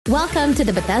Welcome to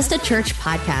the Bethesda Church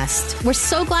Podcast. We're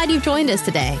so glad you've joined us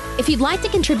today. If you'd like to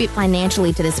contribute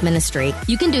financially to this ministry,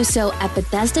 you can do so at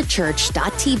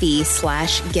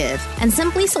bethesdachurch.tv/give and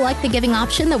simply select the giving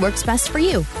option that works best for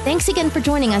you. Thanks again for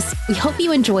joining us. We hope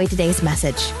you enjoy today's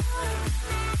message.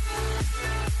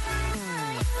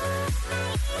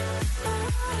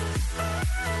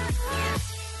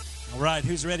 All right,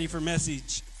 who's ready for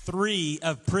message 3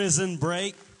 of Prison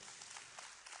Break?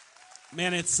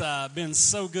 Man, it's been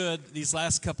so good these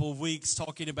last couple of weeks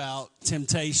talking about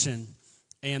temptation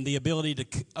and the ability to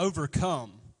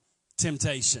overcome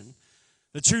temptation.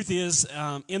 The truth is,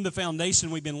 in the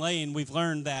foundation we've been laying, we've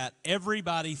learned that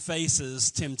everybody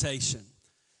faces temptation.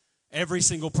 Every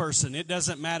single person. It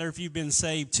doesn't matter if you've been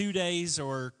saved 2 days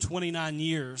or 29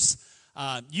 years.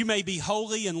 You may be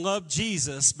holy and love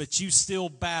Jesus, but you still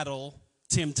battle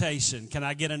temptation. Can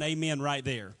I get an amen right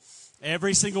there?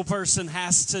 Every single person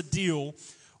has to deal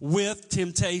with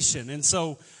temptation. And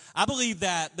so I believe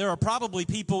that there are probably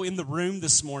people in the room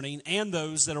this morning and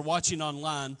those that are watching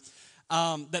online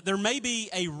that there may be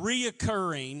a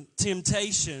reoccurring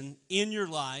temptation in your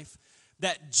life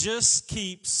that just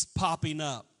keeps popping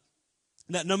up.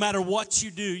 That no matter what you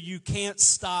do, you can't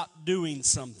stop doing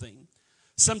something.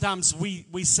 Sometimes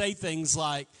we say things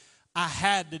like, I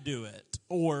had to do it,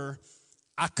 or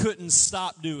I couldn't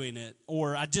stop doing it,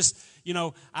 or I've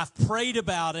prayed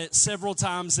about it several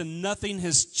times and nothing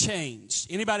has changed.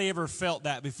 Anybody ever felt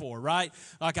that before, right?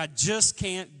 Like I just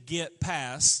can't get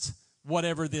past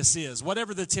whatever this is,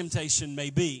 whatever the temptation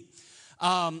may be.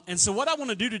 And so what I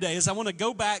want to do today is I want to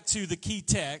go back to the key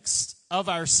text of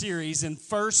our series in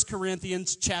 1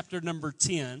 Corinthians chapter number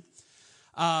 10.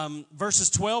 Verses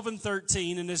 12 and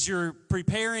 13, and as you're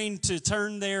preparing to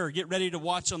turn there or get ready to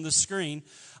watch on the screen,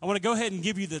 I want to go ahead and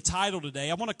give you the title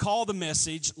today. I want to call the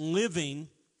message, Living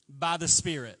by the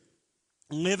Spirit.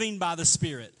 Living by the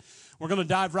Spirit. We're going to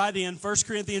dive right in. 1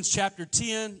 Corinthians chapter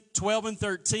 10, 12 and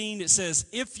 13, it says,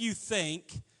 if you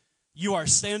think you are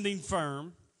standing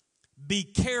firm, be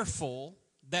careful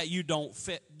that you don't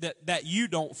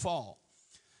fall.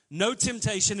 No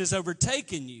temptation has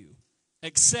overtaken you,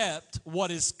 except what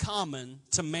is common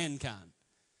to mankind.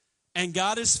 And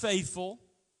God is faithful.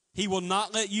 He will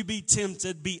not let you be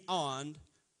tempted beyond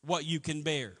what you can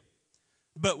bear.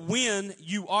 But when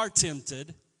you are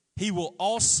tempted, He will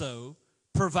also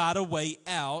provide a way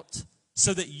out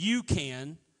so that you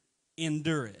can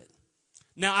endure it.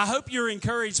 Now, I hope you're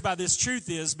encouraged by this truth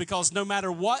is because no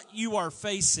matter what you are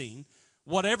facing,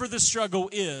 whatever the struggle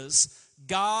is,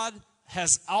 God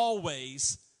has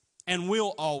always and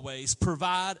will always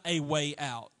provide a way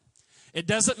out. It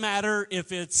doesn't matter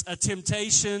if it's a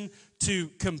temptation to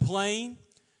complain,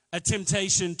 a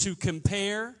temptation to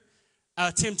compare,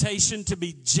 a temptation to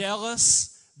be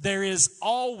jealous. There is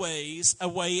always a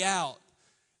way out.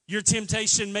 Your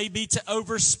temptation may be to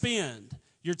overspend.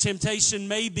 Your temptation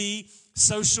may be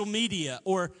social media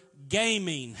or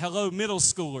gaming. Hello, middle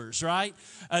schoolers, right?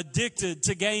 Addicted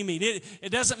to gaming.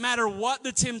 It doesn't matter what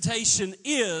the temptation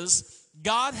is.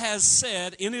 God has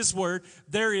said in His Word,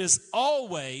 there is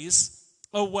always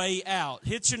a way out.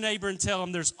 Hit your neighbor and tell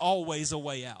him there's always a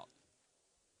way out.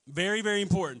 Very, very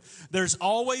important. There's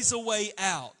always a way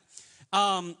out.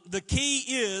 The key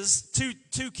is,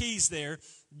 two keys there.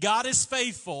 God is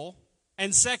faithful,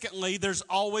 and secondly, there's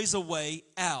always a way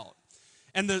out.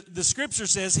 And the scripture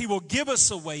says He will give us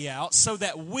a way out so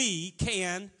that we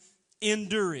can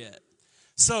endure it.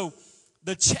 So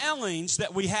the challenge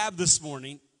that we have this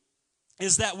morning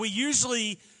is that we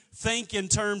usually think in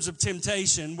terms of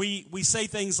temptation. We say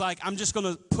things like, I'm just going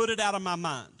to put it out of my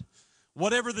mind.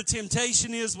 Whatever the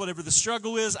temptation is, whatever the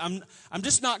struggle is, I'm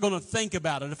just not going to think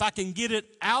about it. If I can get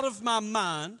it out of my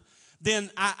mind, then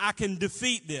I can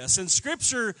defeat this. And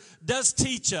Scripture does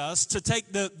teach us to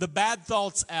take the bad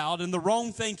thoughts out and the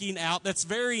wrong thinking out. That's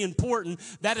very important.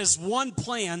 That is one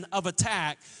plan of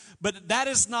attack, but that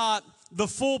is not the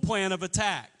full plan of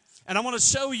attack. And I want to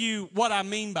show you what I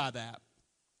mean by that.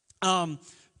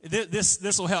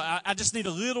 This will help. I just need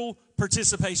a little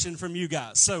participation from you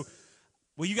guys. So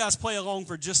will you guys play along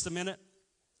for just a minute?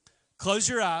 Close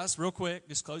your eyes real quick.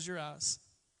 Just close your eyes.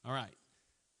 All right.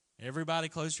 Everybody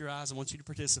close your eyes. I want you to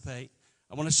participate.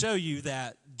 I want to show you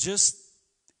that just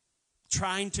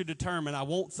trying to determine I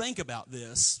won't think about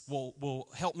this will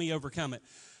help me overcome it.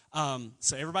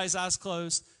 So everybody's eyes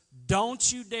closed.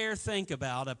 Don't you dare think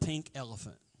about a pink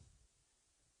elephant.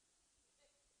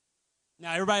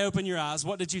 Now, everybody open your eyes.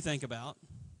 What did you think about?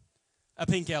 A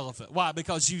pink elephant. Why?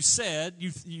 Because you said,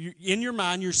 you in your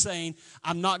mind, you're saying,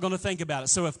 I'm not going to think about it.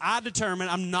 So if I determine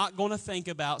I'm not going to think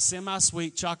about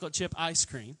semi-sweet chocolate chip ice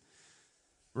cream,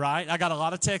 right? I got a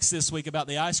lot of texts this week about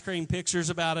the ice cream, pictures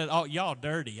about it. Oh, y'all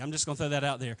dirty. I'm just going to throw that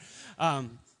out there.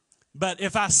 But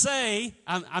if I say,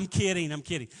 I'm kidding.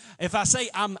 If I say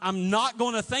I'm not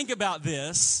going to think about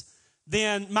this,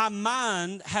 then my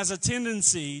mind has a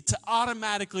tendency to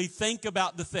automatically think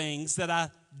about the things that I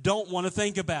don't want to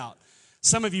think about.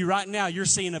 Some of you right now, you're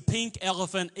seeing a pink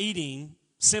elephant eating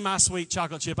semi-sweet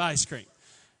chocolate chip ice cream.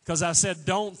 Because I said,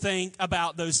 don't think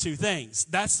about those two things.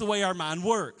 That's the way our mind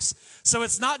works. So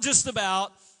it's not just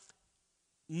about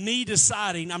me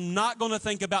deciding I'm not going to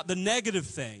think about the negative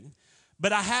thing,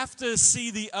 but I have to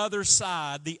see the other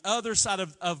side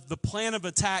of the plan of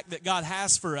attack that God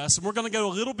has for us. And we're going to go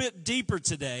a little bit deeper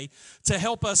today to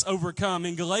help us overcome.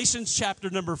 In Galatians chapter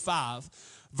number 5,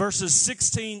 verses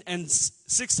 16 and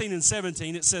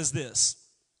 17, it says this.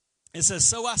 It says,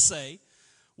 so I say,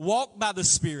 walk by the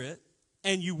Spirit,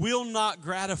 and you will not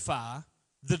gratify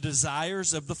the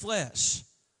desires of the flesh.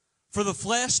 For the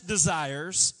flesh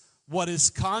desires what is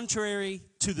contrary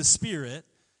to the Spirit,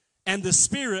 and the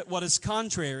Spirit what is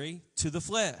contrary to the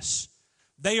flesh.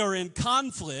 They are in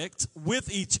conflict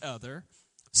with each other,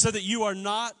 so that you are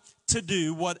not to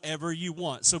do whatever you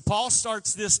want. So Paul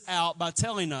starts this out by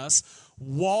telling us,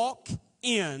 walk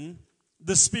in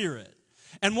the Spirit.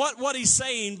 And what he's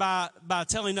saying by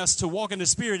telling us to walk in the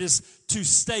Spirit is to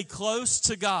stay close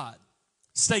to God.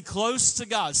 Stay close to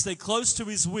God. Stay close to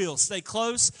His will. Stay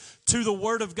close to the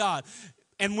Word of God.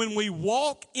 And when we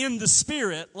walk in the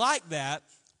Spirit like that,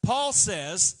 Paul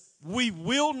says we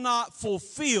will not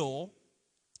fulfill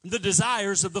the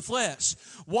desires of the flesh.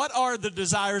 What are the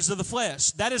desires of the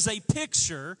flesh? That is a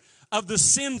picture of the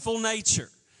sinful nature.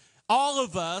 All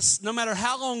of us, no matter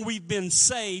how long we've been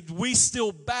saved, we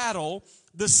still battle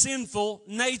the sinful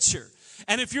nature.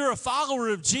 And if you're a follower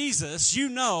of Jesus, you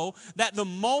know that the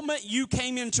moment you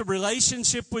came into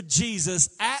relationship with Jesus,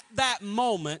 at that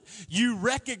moment, you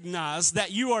recognize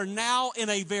that you are now in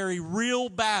a very real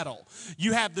battle.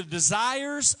 You have the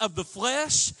desires of the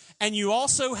flesh, and you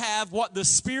also have what the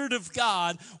Spirit of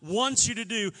God wants you to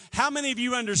do. How many of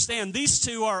you understand these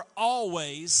two are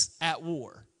always at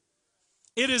war?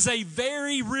 It is a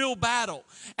very real battle,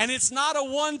 and it's not a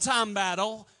one-time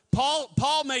battle.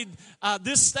 Paul made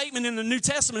this statement in the New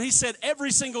Testament. He said,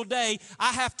 every single day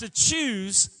I have to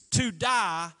choose to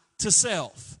die to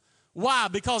self. Why?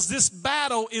 Because this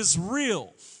battle is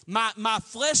real. My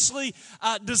fleshly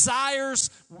desires,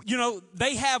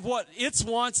 they have what it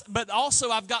wants, but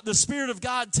also I've got the Spirit of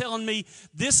God telling me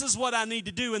this is what I need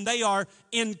to do, and they are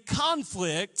in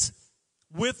conflict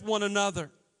with one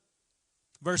another.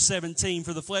 Verse 17,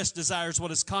 for the flesh desires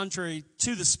what is contrary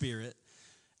to the Spirit,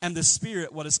 and the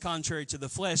Spirit what is contrary to the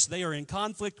flesh. They are in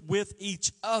conflict with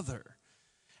each other.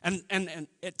 And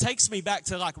it takes me back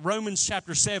to like Romans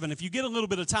chapter 7. If you get a little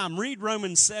bit of time, read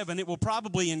Romans 7. It will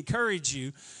probably encourage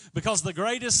you, because the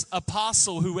greatest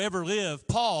apostle who ever lived,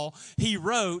 Paul, he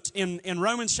wrote in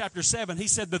Romans chapter 7, he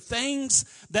said, the things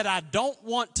that I don't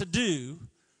want to do,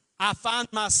 I find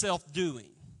myself doing.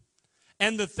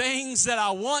 And the things that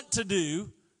I want to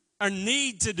do or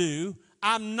need to do,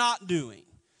 I'm not doing.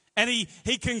 And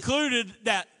he concluded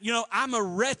that, I'm a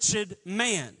wretched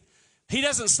man. He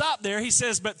doesn't stop there. He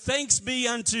says, but thanks be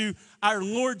unto our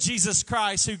Lord Jesus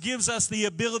Christ, who gives us the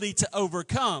ability to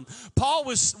overcome. Paul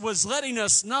was letting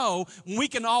us know, we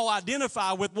can all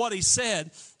identify with what he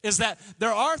said, is that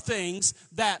there are things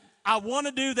that I want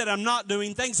to do that I'm not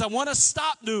doing, things I want to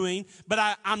stop doing, but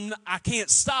I can't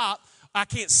stop. I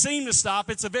can't seem to stop.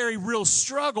 It's a very real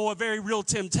struggle, a very real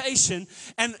temptation.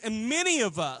 And many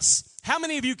of us, how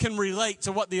many of you can relate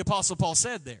to what the Apostle Paul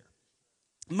said there?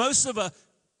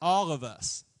 All of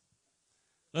us.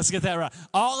 Let's get that right.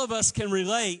 All of us can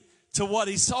relate to what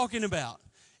he's talking about.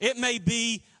 It may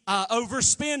be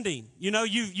overspending.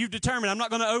 You've determined I'm not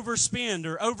going to overspend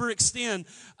or overextend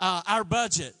our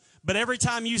budget. But every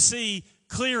time you see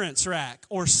clearance rack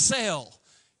or sale,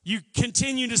 you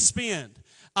continue to spend.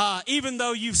 Even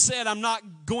though you've said, I'm not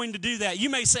going to do that. You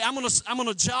may say, I'm going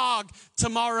to jog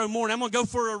tomorrow morning. I'm going to go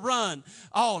for a run.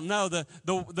 Oh, no,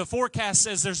 the forecast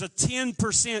says there's a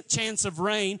 10% chance of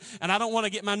rain, and I don't want to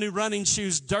get my new running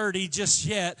shoes dirty just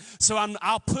yet, so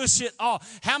I'll push it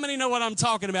off. How many know what I'm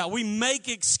talking about? We make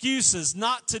excuses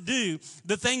not to do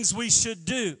the things we should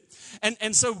do.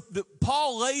 And so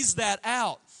Paul lays that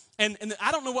out. And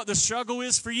I don't know what the struggle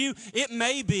is for you. It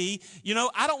may be,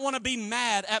 I don't want to be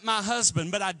mad at my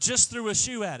husband, but I just threw a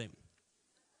shoe at him.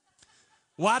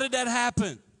 Why did that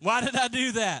happen? Why did I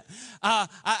do that?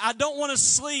 I don't want to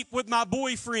sleep with my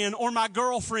boyfriend or my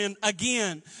girlfriend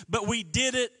again, but we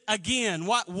did it again.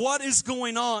 What is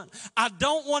going on? I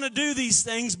don't want to do these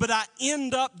things, but I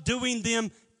end up doing them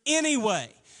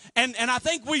anyway. And I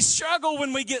think we struggle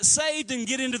when we get saved and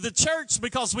get into the church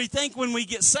because we think when we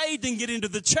get saved and get into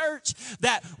the church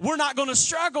that we're not going to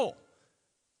struggle.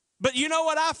 But you know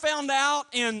what I found out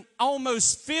in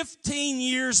almost 15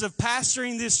 years of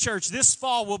pastoring this church? This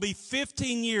fall will be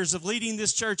 15 years of leading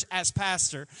this church as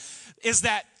pastor, is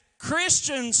that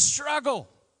Christians struggle.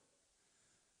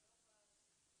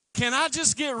 Can I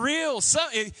just get real? So,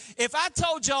 if I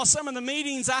told y'all some of the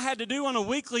meetings I had to do on a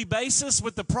weekly basis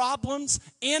with the problems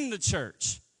in the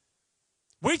church,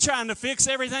 we're trying to fix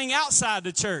everything outside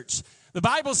the church. The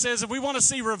Bible says if we want to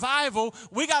see revival,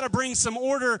 we got to bring some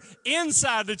order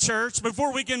inside the church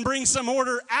before we can bring some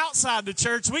order outside the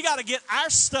church. We got to get our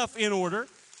stuff in order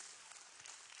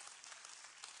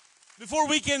before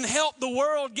we can help the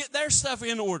world get their stuff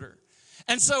in order.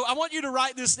 And so I want you to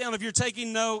write this down if you're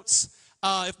taking notes.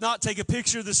 If not, take a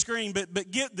picture of the screen. But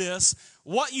get this,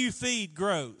 what you feed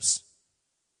grows,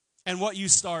 and what you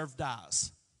starve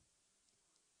dies.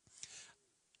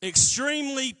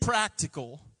 Extremely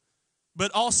practical, but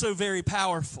also very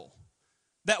powerful.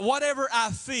 That whatever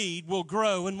I feed will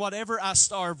grow, and whatever I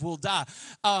starve will die.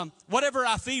 Whatever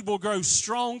I feed will grow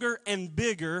stronger and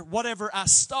bigger. Whatever I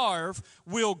starve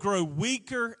will grow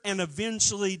weaker and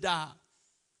eventually die.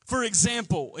 For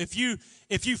example, if you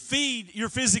feed your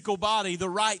physical body the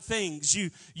right things,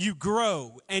 you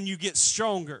grow and you get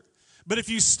stronger. But if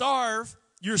you starve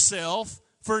yourself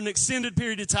for an extended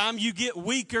period of time, you get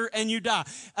weaker and you die.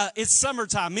 It's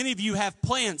summertime. Many of you have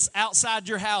plants outside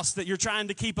your house that you're trying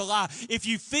to keep alive. If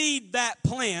you feed that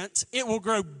plant, it will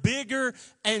grow bigger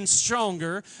and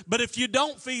stronger. But if you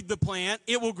don't feed the plant,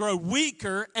 it will grow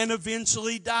weaker and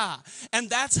eventually die. And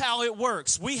that's how it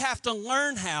works. We have to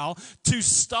learn how to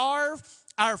starve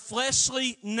our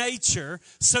fleshly nature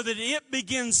so that it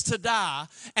begins to die.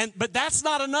 But that's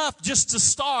not enough just to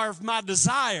starve my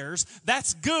desires.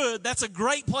 That's good. That's a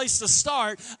great place to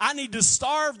start. I need to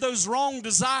starve those wrong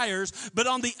desires. But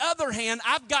on the other hand,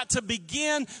 I've got to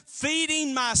begin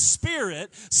feeding my spirit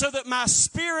so that my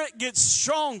spirit gets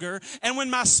stronger. And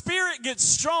when my spirit gets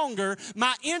stronger,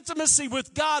 my intimacy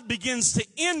with God begins to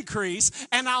increase.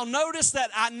 And I'll notice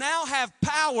that I now have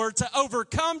power to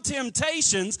overcome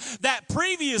temptations that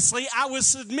previously I was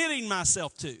submitting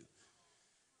myself to.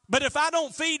 But if I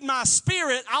don't feed my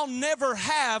spirit, I'll never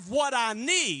have what I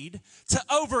need to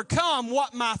overcome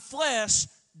what my flesh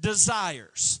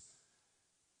desires.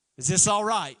 Is this all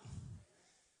right?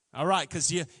 All right,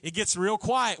 because it gets real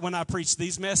quiet when I preach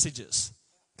these messages.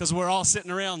 Because we're all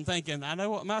sitting around thinking, I know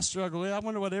what my struggle is. I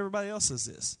wonder what everybody else's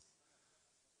is.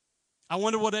 I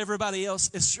wonder what everybody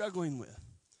else is struggling with.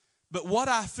 But what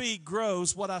I feed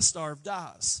grows, what I starve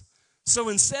dies. So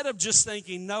instead of just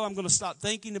thinking, no, I'm going to stop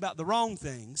thinking about the wrong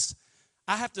things,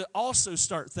 I have to also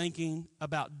start thinking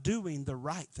about doing the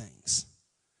right things.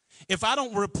 If I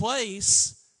don't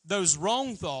replace those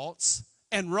wrong thoughts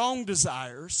and wrong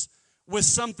desires with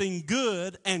something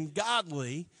good and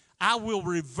godly, I will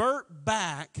revert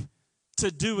back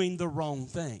to doing the wrong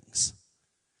things.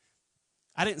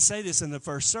 I didn't say this in the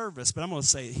first service, but I'm going to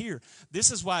say it here.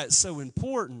 This is why it's so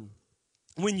important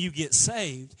when you get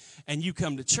saved and you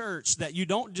come to church that you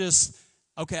don't just,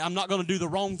 okay, I'm not going to do the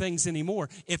wrong things anymore.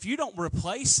 If you don't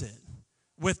replace it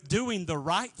with doing the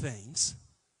right things,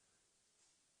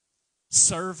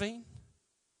 serving,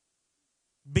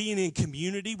 being in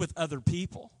community with other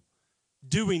people,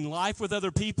 doing life with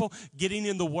other people, getting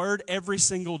in the Word every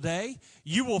single day,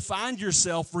 you will find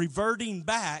yourself reverting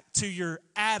back to your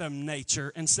Adam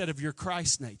nature instead of your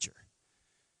Christ nature.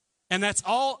 And that's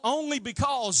all only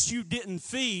because you didn't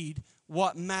feed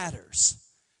what matters.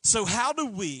 So how do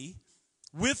we,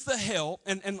 with the help,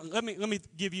 and let me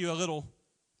give you a little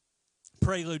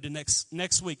prelude to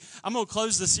next week. I'm going to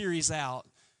close the series out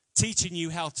teaching you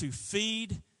how to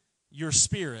feed your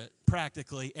spirit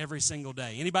practically every single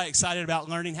day. Anybody excited about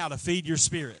learning how to feed your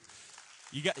spirit?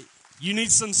 You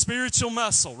need some spiritual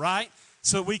muscle, right?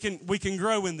 So we can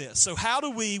grow in this. So how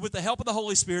do we, with the help of the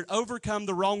Holy Spirit, overcome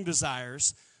the wrong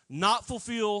desires, not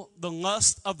fulfill the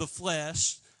lust of the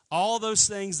flesh, all those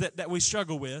things that we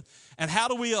struggle with, and how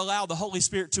do we allow the Holy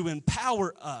Spirit to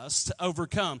empower us to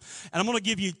overcome? And I'm going to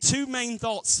give you two main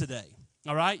thoughts today,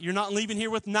 all right? You're not leaving here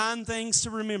with 9 things to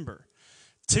remember.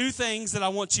 2 things that I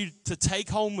want you to take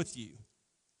home with you.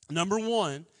 Number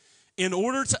 1, in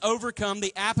order to overcome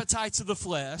the appetites of the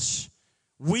flesh,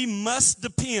 we must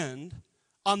depend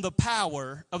on the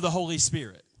power of the Holy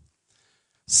Spirit.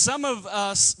 Some of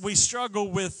us, we struggle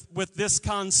with this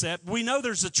concept. We know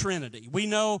there's a Trinity. We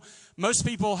know most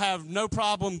people have no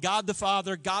problem, God the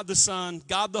Father, God the Son,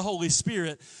 God the Holy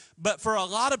Spirit. But for a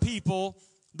lot of people,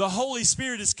 the Holy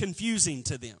Spirit is confusing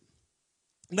to them.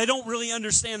 They don't really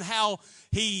understand how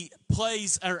he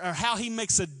plays or how he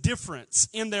makes a difference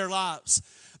in their lives.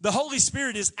 The Holy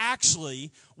Spirit is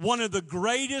actually one of the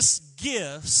greatest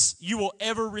gifts you will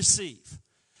ever receive.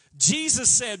 Jesus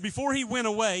said before he went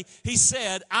away, he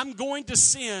said, I'm going to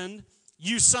send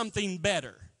you something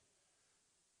better.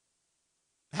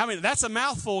 That's a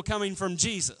mouthful coming from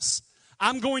Jesus.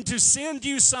 I'm going to send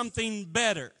you something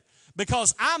better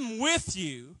because I'm with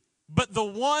you, but the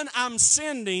one I'm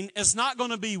sending is not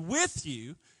going to be with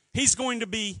you. He's going to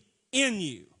be in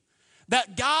you.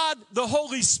 That God, the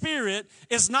Holy Spirit,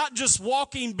 is not just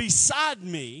walking beside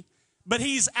me, but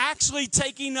he's actually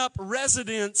taking up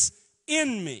residence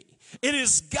in me. It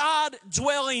is God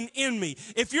dwelling in me.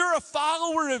 If you're a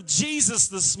follower of Jesus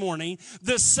this morning,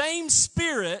 the same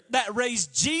Spirit that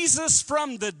raised Jesus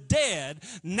from the dead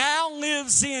now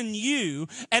lives in you.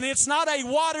 And it's not a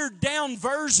watered-down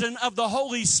version of the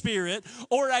Holy Spirit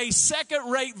or a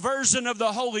second-rate version of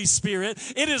the Holy Spirit.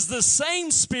 It is the same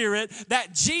Spirit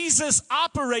that Jesus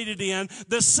operated in,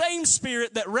 the same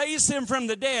Spirit that raised him from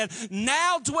the dead,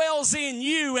 now dwells in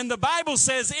you. And the Bible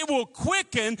says it will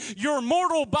quicken your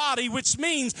mortal body, which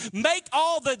means make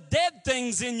all the dead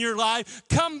things in your life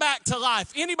come back to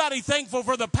life. Anybody thankful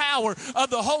for the power of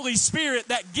the Holy Spirit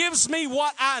that gives me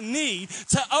what I need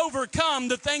to overcome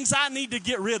the things I need to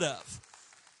get rid of?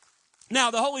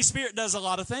 Now, the Holy Spirit does a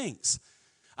lot of things.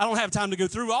 I don't have time to go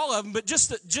through all of them, but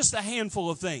just a handful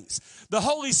of things. The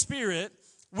Holy Spirit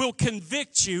will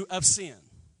convict you of sin.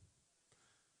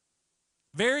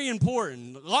 Very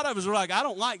important. A lot of us are like, I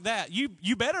don't like that.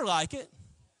 You better like it.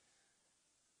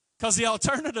 Because the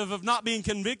alternative of not being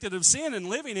convicted of sin and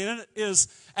living in it is,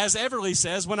 as Everly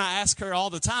says, when I ask her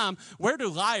all the time, where do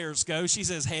liars go? She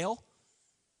says, hell.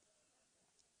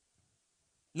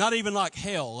 Not even like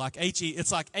hell, like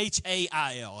it's like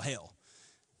H-A-I-L, hell.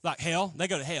 Like hell, they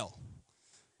go to hell.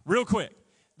 Real quick.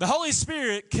 The Holy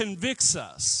Spirit convicts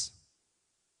us.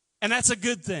 And that's a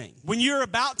good thing. When you're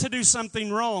about to do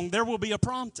something wrong, there will be a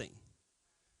prompting.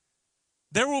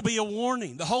 There will be a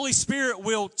warning. The Holy Spirit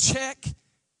will check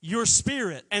your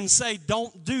spirit and say,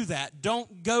 don't do that.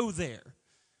 Don't go there.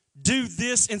 Do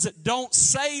this and don't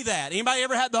say that. Anybody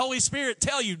ever had the Holy Spirit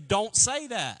tell you, don't say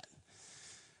that?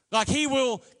 Like he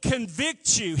will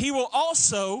convict you. He will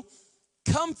also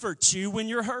comfort you when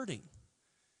you're hurting.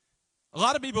 A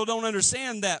lot of people don't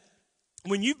understand that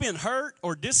when you've been hurt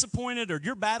or disappointed or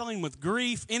you're battling with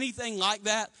grief, anything like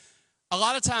that, a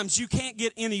lot of times you can't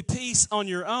get any peace on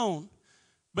your own.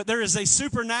 But there is a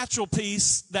supernatural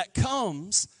peace that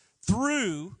comes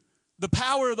through the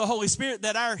power of the Holy Spirit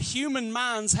that our human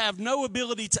minds have no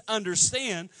ability to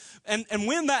understand. And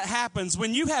when that happens,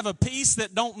 when you have a peace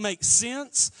that don't make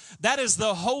sense, that is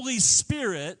the Holy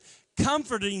Spirit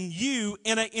comforting you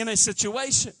in a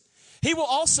situation. He will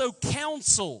also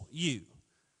counsel you.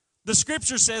 The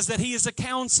scripture says that he is a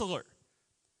counselor,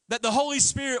 that the Holy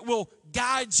Spirit will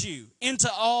guide you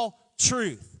into all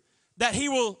truth, that he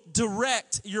will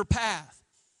direct your path.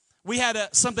 We had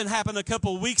something happen a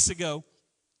couple of weeks ago.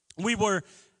 We were,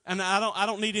 and I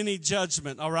don't need any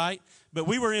judgment, all right? But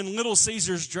we were in Little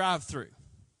Caesars drive-thru.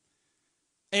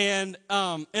 And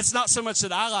it's not so much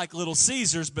that I like Little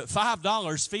Caesars, but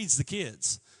 $5 feeds the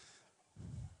kids.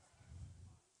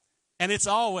 And it's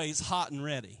always hot and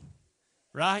ready,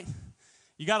 right?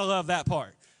 You got to love that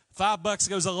part. $5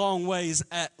 goes a long ways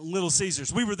at Little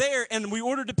Caesars. We were there, and we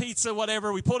ordered a pizza,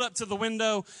 whatever. We pulled up to the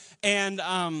window, and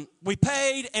we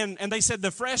paid, and they said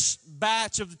the fresh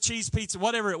batch of the cheese pizza,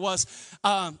 whatever it was,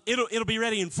 it'll be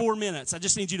ready in 4 minutes. I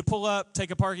just need you to pull up, take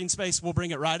a parking space. We'll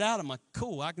bring it right out. I'm like,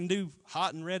 cool, I can do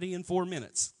hot and ready in 4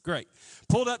 minutes. Great.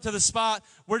 Pulled up to the spot.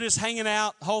 We're just hanging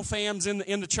out. Whole fam's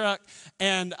in the truck,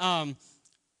 and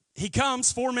he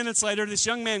comes 4 minutes later. This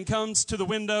young man comes to the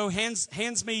window,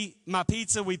 hands me my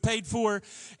pizza we paid for,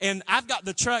 and I've got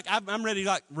the truck. I'm ready to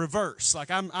like reverse. Like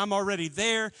I'm already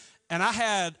there, and I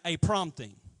had a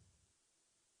prompting.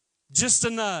 Just a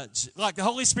nudge. Like the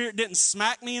Holy Spirit didn't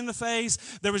smack me in the face.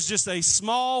 There was just a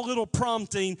small little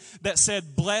prompting that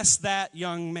said, bless that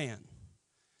young man.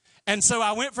 And so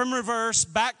I went from reverse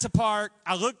back to park.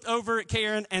 I looked over at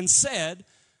Karen and said,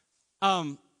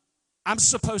 I'm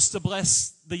supposed to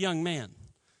bless the young man.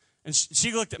 And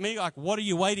she looked at me like, what are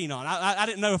you waiting on? I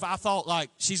didn't know if I thought like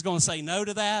she's going to say no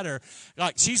to that, or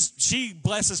like she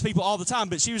blesses people all the time,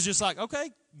 but she was just like, okay,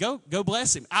 go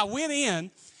bless him. I went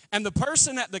in, and the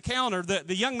person at the counter,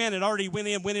 the young man had already went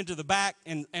into the back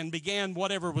and began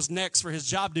whatever was next for his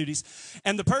job duties.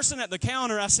 And the person at the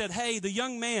counter, I said, hey, the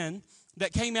young man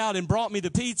that came out and brought me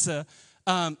the pizza,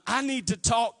 I need to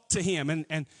talk to him.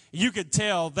 And you could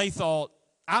tell they thought,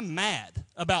 I'm mad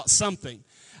about something.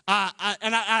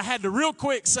 I had to real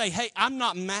quick say, hey, I'm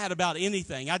not mad about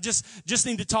anything. I just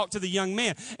need to talk to the young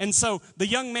man. And so the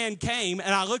young man came,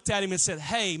 and I looked at him and said,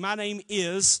 hey, my name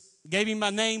is, gave him my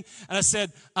name, and I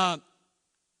said,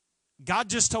 God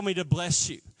just told me to bless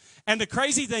you. And the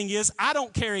crazy thing is, I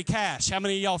don't carry cash. How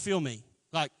many of y'all feel me?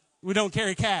 Like, we don't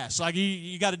carry cash. Like,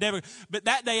 you got a debit. But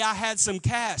that day, I had some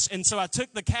cash. And so I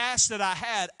took the cash that I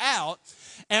had out,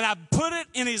 and I put it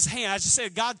in his hand. I just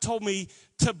said, God told me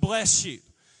to bless you.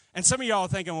 And some of y'all are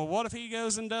thinking, well, what if he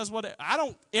goes and does what? It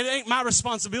ain't my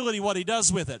responsibility what he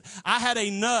does with it. I had a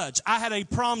nudge. I had a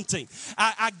prompting.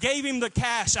 I gave him the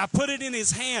cash. I put it in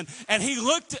his hand, and he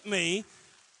looked at me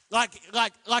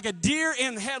like a deer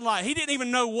in headlight. He didn't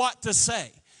even know what to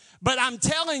say. But I'm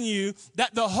telling you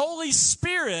that the Holy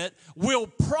Spirit will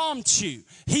prompt you.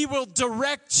 He will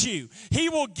direct you. He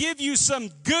will give you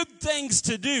some good things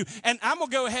to do. And I'm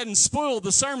going to go ahead and spoil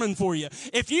the sermon for you.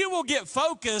 If you will get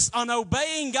focused on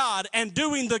obeying God and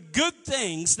doing the good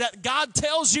things that God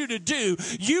tells you to do,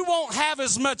 you won't have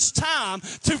as much time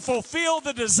to fulfill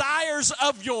the desires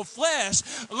of your flesh.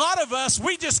 A lot of us,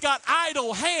 we just got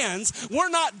idle hands. We're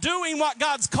not doing what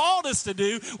God's called us to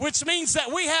do, which means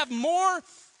that we have more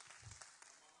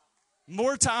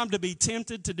time to be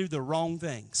tempted to do the wrong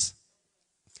things.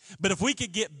 But if we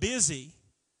could get busy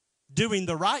doing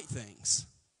the right things,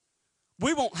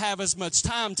 we won't have as much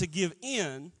time to give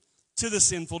in to the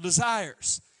sinful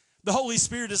desires. The Holy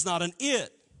Spirit is not an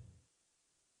it.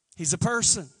 He's a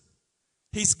person.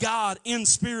 He's God in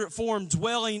spirit form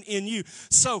dwelling in you.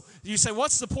 So you say,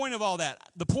 what's the point of all that?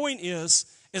 The point is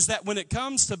that when it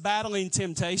comes to battling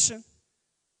temptation,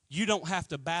 you don't have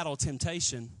to battle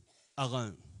temptation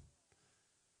alone.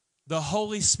 The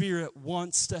Holy Spirit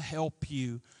wants to help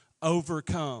you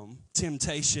overcome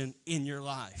temptation in your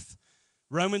life.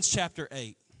 Romans chapter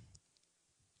 8,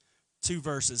 2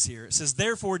 verses here. It says,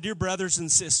 therefore, dear brothers and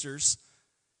sisters,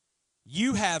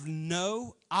 you have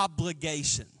no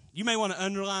obligation. You may want to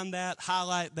underline that,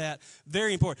 highlight that.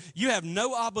 Very important. You have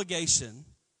no obligation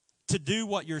to do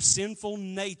what your sinful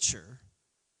nature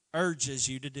urges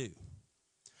you to do.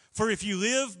 For if you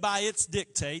live by its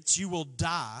dictates, you will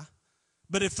die.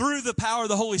 But if through the power of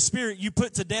the Holy Spirit you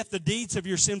put to death the deeds of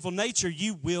your sinful nature,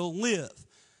 you will live.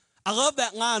 I love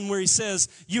that line where he says,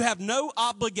 you have no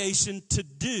obligation to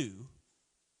do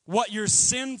what your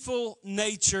sinful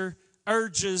nature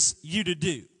urges you to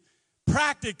do.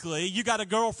 Practically, you got a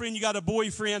girlfriend, you got a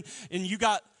boyfriend, and you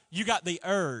got the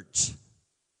urge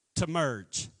to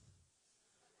merge.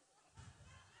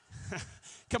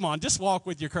 Come on, just walk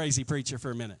with your crazy preacher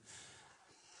for a minute.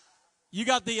 You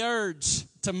got the urge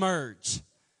to merge.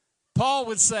 Paul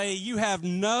would say you have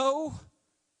no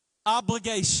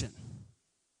obligation,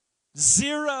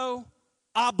 zero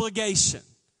obligation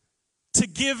to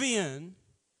give in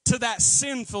to that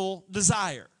sinful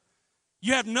desire.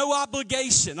 You have no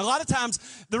obligation. A lot of times,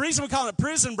 the reason we call it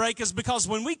prison break is because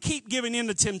when we keep giving in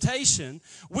to temptation,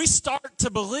 we start to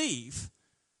believe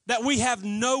that we have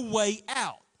no way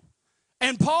out.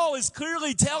 And Paul is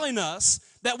clearly telling us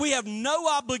that we have no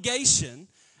obligation.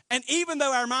 And even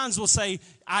though our minds will say,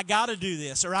 I got to do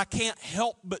this, or I can't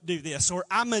help but do this, or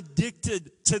I'm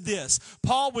addicted to this,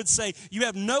 Paul would say you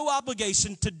have no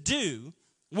obligation to do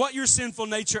what your sinful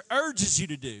nature urges you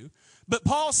to do. But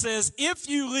Paul says if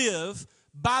you live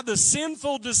by the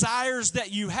sinful desires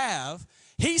that you have,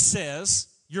 he says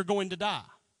you're going to die.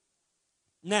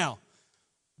 Now,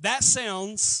 that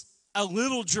sounds a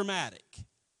little dramatic,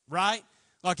 right?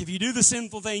 Like if you do the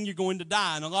sinful thing, you're going to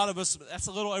die. And a lot of us, that's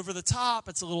a little over the top.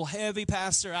 It's a little heavy,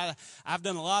 Pastor. I've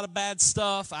done a lot of bad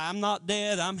stuff. I'm not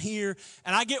dead. I'm here.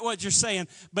 And I get what you're saying.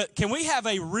 But can we have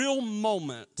a real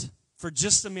moment for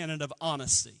just a minute of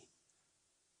honesty?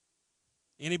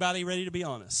 Anybody ready to be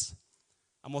honest?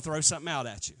 I'm going to throw something out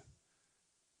at you.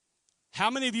 How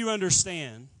many of you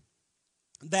understand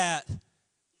that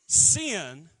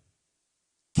sin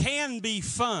can be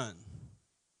fun?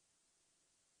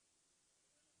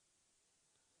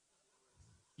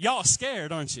 Y'all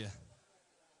scared, aren't you?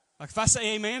 Like if I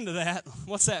say amen to that,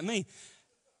 what's that mean?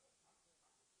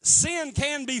 Sin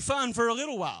can be fun for a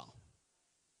little while.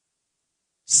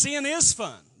 Sin is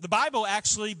fun. The Bible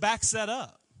actually backs that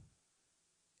up.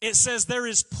 It says there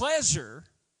is pleasure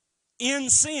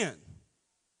in sin.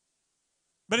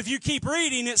 But if you keep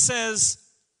reading, it says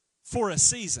for a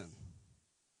season.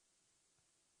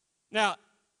 Now,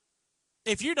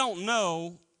 if you don't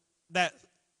know that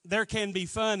there can be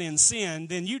fun in sin,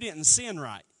 then you didn't sin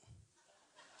right.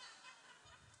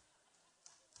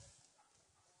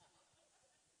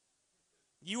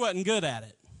 You wasn't good at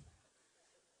it.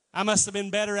 I must have been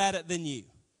better at it than you.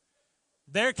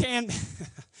 There can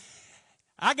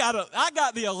I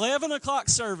got the 11 o'clock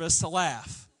service to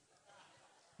laugh.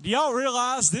 Do y'all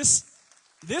realize this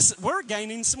we're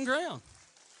gaining some ground?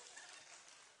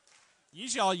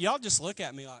 Usually y'all just look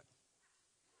at me like,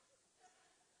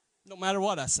 no matter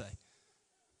what I say.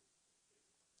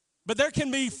 But there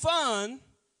can be fun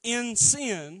in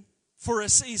sin for a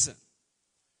season.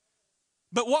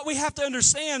 But what we have to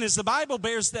understand is the Bible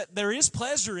bears that there is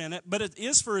pleasure in it, but it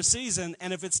is for a season,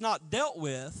 and if it's not dealt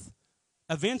with,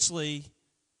 eventually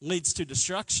leads to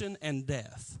destruction and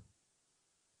death.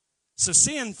 So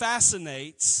sin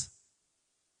fascinates,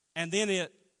 and then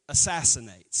it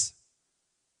assassinates.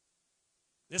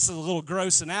 This is a little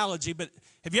gross analogy, but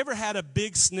have you ever had a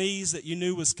big sneeze that you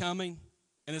knew was coming,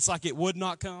 and it's like it would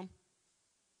not come?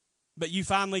 But you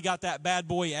finally got that bad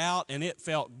boy out, and it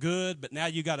felt good, but now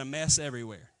you got a mess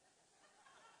everywhere.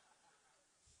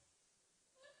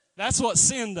 That's what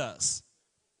sin does.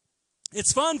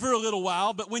 It's fun for a little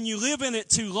while, but when you live in it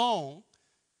too long,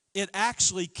 it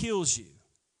actually kills you.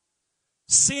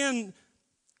 Sin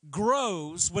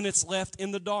grows when it's left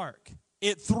in the dark.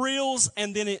 It thrills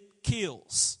and then it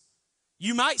kills.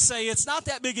 You might say it's not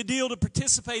that big a deal to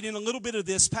participate in a little bit of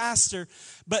this, Pastor,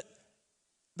 but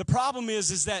the problem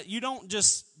is that you don't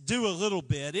just do a little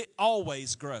bit. It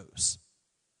always grows.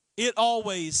 It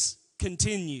always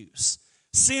continues.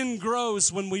 Sin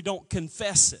grows when we don't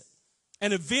confess it.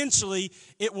 And eventually,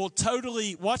 it will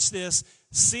totally, watch this,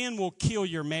 sin will kill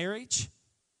your marriage.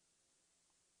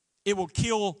 It will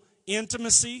kill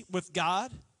intimacy with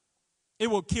God. It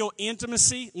will kill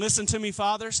intimacy, listen to me,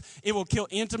 fathers. It will kill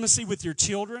intimacy with your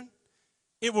children.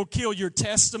 It will kill your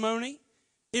testimony.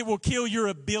 It will kill your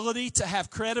ability to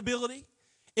have credibility.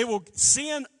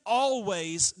 Sin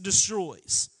always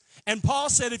destroys. And Paul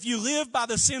said if you live by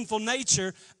the sinful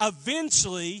nature,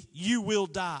 eventually you will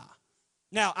die.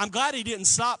 Now, I'm glad he didn't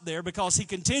stop there because he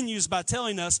continues by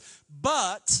telling us,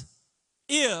 but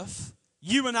if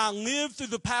you and I live through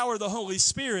the power of the Holy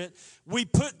Spirit, we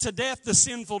put to death the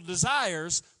sinful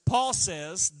desires, Paul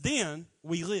says, then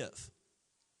we live.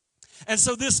 And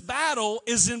so this battle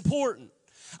is important.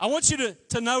 I want you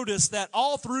to notice that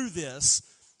all through this,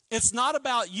 it's not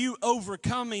about you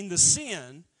overcoming the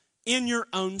sin in your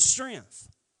own strength.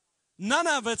 None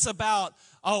of it's about,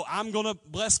 oh, I'm going to,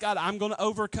 bless God, I'm going to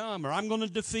overcome, or I'm going to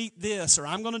defeat this, or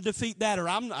I'm going to defeat that, or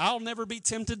I'll never be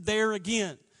tempted there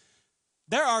again.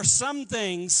 There are some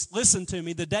things, listen to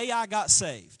me, the day I got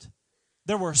saved,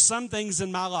 there were some things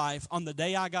in my life on the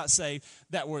day I got saved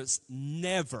that was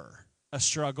never a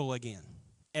struggle again,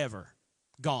 ever,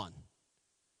 gone.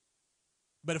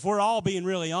 But if we're all being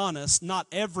really honest, not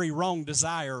every wrong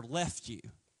desire left you.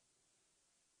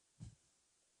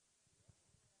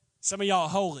 Some of y'all are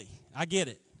holy. I get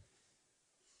it.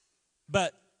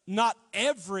 But not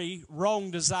every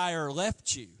wrong desire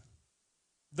left you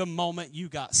the moment you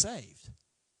got saved.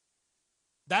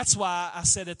 That's why I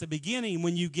said at the beginning,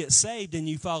 when you get saved and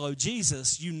you follow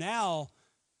Jesus, you now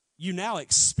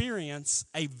experience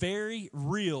a very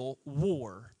real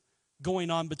war going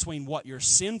on between what your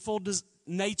sinful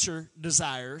nature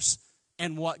desires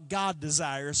and what God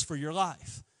desires for your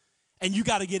life. And you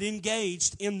got to get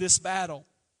engaged in this battle.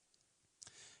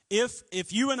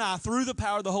 If you and I, through the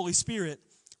power of the Holy Spirit,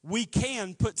 we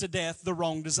can put to death the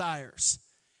wrong desires.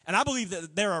 And I believe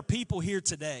that there are people here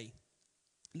today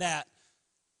that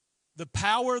the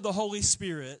power of the Holy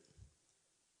Spirit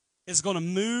is going to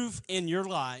move in your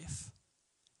life.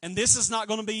 And this is not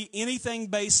going to be anything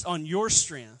based on your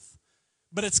strength,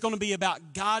 but it's going to be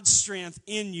about God's strength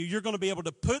in you. You're going to be able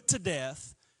to put to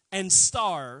death and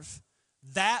starve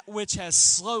that which has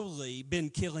slowly been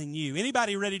killing you.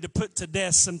 Anybody ready to put to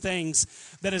death some things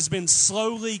that has been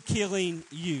slowly killing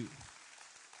you?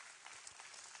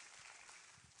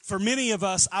 For many of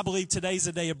us, I believe today's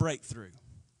a day of breakthrough.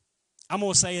 I'm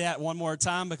going to say that one more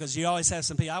time because you always have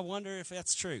some people, I wonder if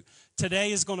that's true.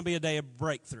 Today is going to be a day of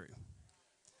breakthrough.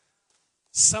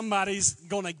 Somebody's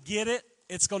going to get it.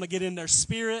 It's going to get in their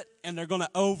spirit, and they're going to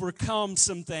overcome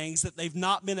some things that they've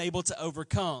not been able to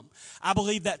overcome. I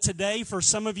believe that today, for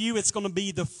some of you, it's going to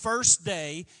be the first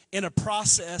day in a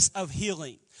process of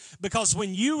healing. Because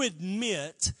when you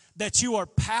admit that you are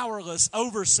powerless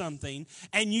over something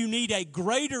and you need a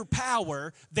greater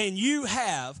power than you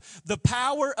have, the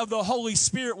power of the Holy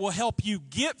Spirit will help you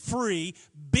get free,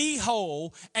 be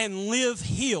whole, and live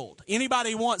healed.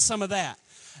 Anybody want some of that?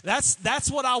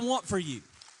 That's what I want for you.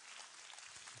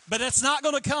 But it's not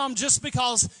going to come just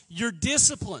because you're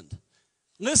disciplined.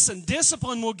 Listen,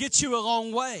 discipline will get you a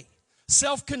long way.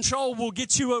 Self-control will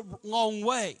get you a long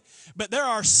way. But there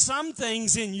are some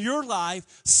things in your life,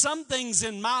 some things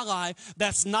in my life,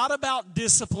 that's not about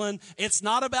discipline. It's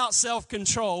not about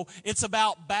self-control. It's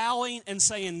about bowing and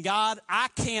saying, God, I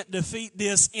can't defeat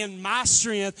this in my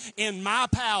strength, in my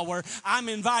power. I'm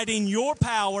inviting your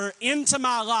power into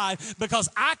my life because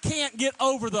I can't get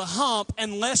over the hump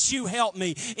unless you help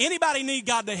me. Anybody need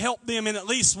God to help them in at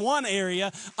least one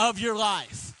area of your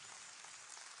life?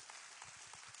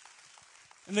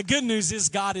 And the good news is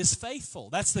God is faithful.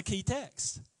 That's the key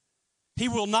text. He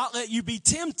will not let you be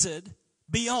tempted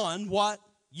beyond what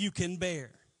you can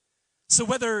bear. So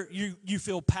whether you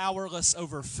feel powerless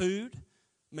over food,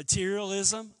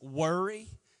 materialism, worrying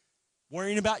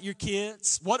about your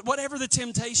kids, whatever the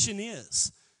temptation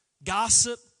is,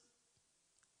 gossip.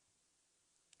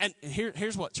 And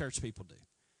here's what church people do.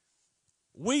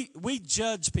 We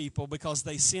judge people because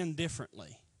they sin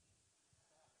differently.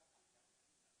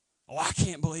 Oh, I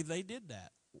can't believe they did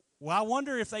that. Well, I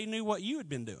wonder if they knew what you had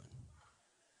been doing.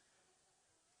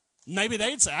 Maybe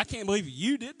they'd say, I can't believe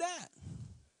you did that.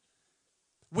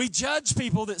 We judge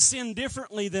people that sin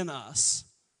differently than us,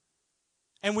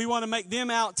 and we want to make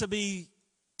them out to be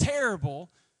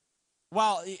terrible.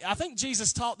 While I think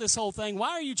Jesus taught this whole thing,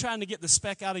 why are you trying to get the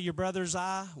speck out of your brother's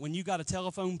eye when you got a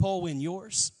telephone pole in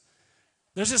yours?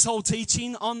 There's this whole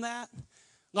teaching on that.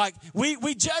 Like,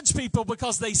 we judge people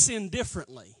because they sin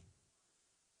differently.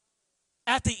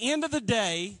 At the end of the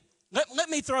day, let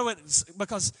me throw it,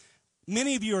 because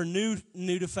many of you are new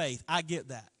to faith. I get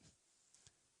that.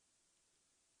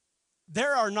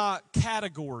 There are not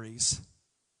categories.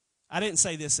 I didn't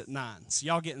say this at 9, so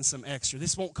y'all getting some extra.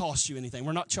 This won't cost you anything.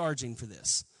 We're not charging for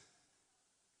this.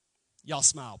 Y'all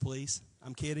smile, please.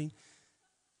 I'm kidding.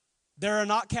 There are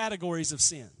not categories of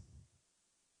sin.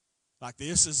 Like,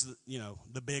 this is,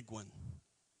 the big one.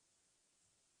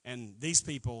 And these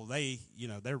people,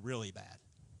 they're really bad.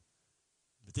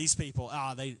 But these people,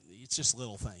 it's just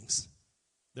little things.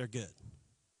 They're good.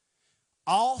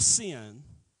 All sin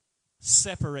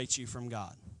separates you from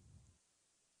God.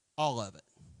 All of it.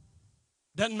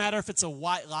 Doesn't matter if it's a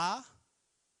white lie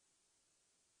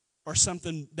or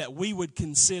something that we would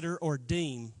consider or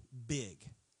deem big.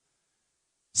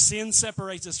 Sin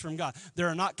separates us from God. There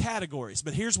are not categories.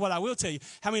 But here's what I will tell you.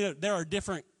 How many know there are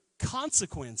different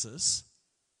consequences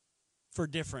for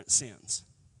different sins?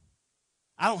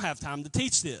 I don't have time to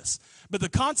teach this. But the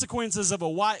consequences of a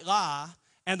white lie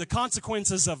and the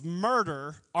consequences of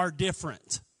murder are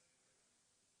different.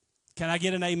 Can I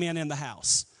get an amen in the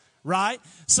house? Right?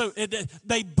 So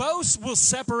they both will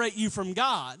separate you from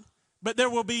God, but there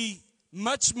will be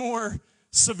much more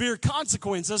severe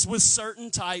consequences with certain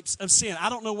types of sin. I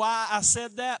don't know why I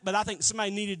said that, but I think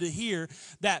somebody needed to hear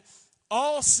that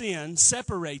all sin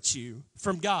separates you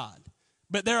from God.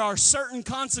 But there are certain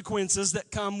consequences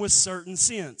that come with certain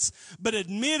sins. But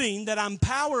admitting that I'm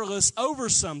powerless over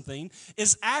something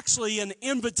is actually an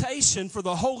invitation for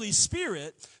the Holy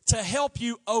Spirit to help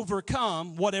you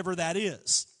overcome whatever that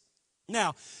is.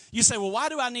 Now, you say, well, why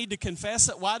do I need to confess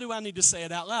it? Why do I need to say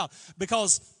it out loud?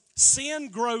 Because sin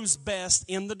grows best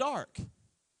in the dark.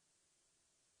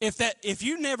 If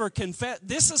you never confess,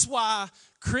 this is why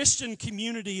Christian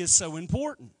community is so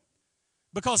important.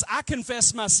 Because I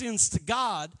confess my sins to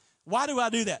God. Why do I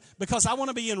do that? Because I want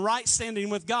to be in right standing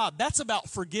with God. That's about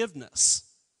forgiveness.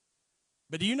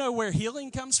 But do you know where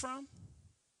healing comes from?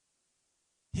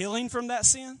 Healing from that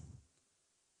sin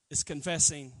is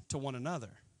confessing to one another.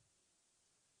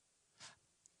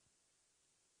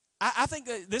 I think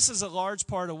that this is a large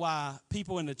part of why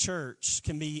people in the church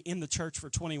can be in the church for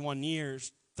 21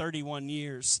 years, 31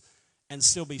 years, and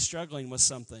still be struggling with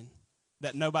something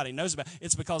that nobody knows about.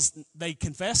 It's because they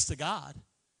confess to God.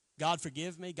 God,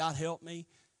 forgive me. God, help me.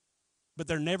 But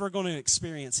they're never going to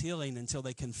experience healing until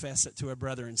they confess it to a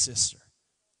brother and sister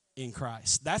in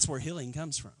Christ. That's where healing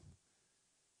comes from.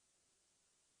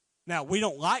 Now, we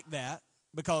don't like that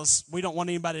because we don't want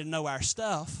anybody to know our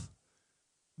stuff.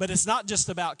 But it's not just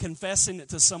about confessing it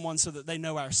to someone so that they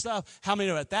know our stuff. How many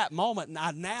know at that moment,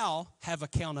 I now have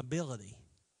accountability.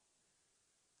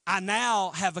 I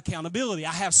now have accountability.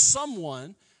 I have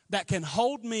someone that can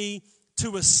hold me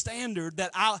to a standard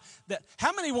that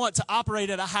how many want to operate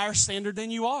at a higher standard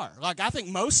than you are? Like, I think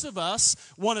most of us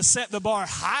want to set the bar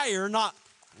higher, not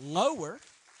lower.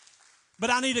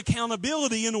 But I need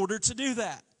accountability in order to do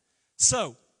that.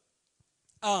 So,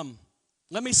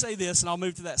 let me say this, and I'll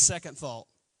move to that second thought.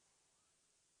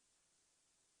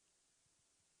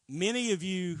 Many of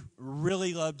you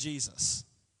really love Jesus.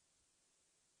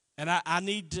 And I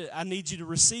need you to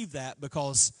receive that,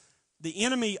 because the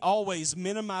enemy always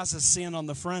minimizes sin on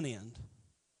the front end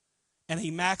and he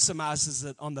maximizes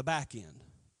it on the back end.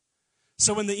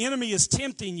 So when the enemy is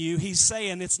tempting you, he's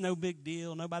saying it's no big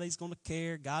deal. Nobody's going to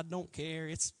care. God don't care.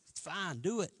 It's fine.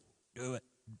 Do it. Do it.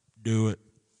 Do it.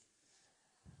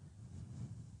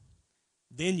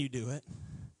 Then you do it.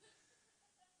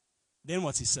 Then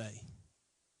what's he say?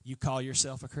 You call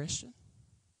yourself a Christian?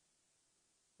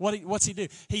 What's he do?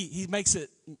 He makes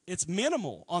it's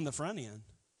minimal on the front end.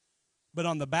 But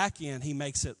on the back end, he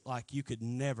makes it like you could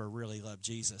never really love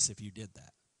Jesus if you did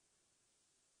that.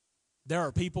 There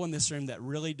are people in this room that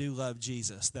really do love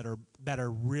Jesus that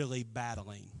are really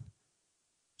battling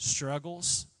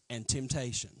struggles and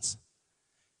temptations.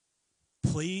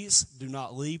 Please do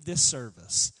not leave this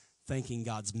service thinking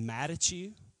God's mad at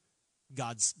you.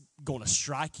 God's going to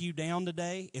strike you down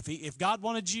today. If God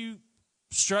wanted you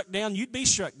struck down, you'd be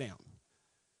struck down.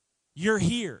 You're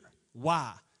here.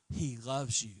 Why? He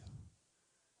loves you.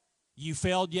 You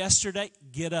failed yesterday,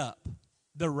 get up.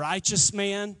 The righteous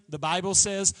man, the Bible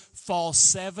says, falls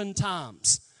 7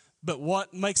 times. But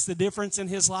what makes the difference in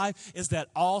his life is that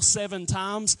all 7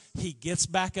 times he gets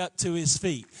back up to his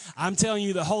feet. I'm telling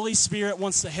you, the Holy Spirit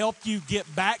wants to help you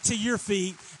get back to your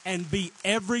feet and be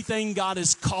everything God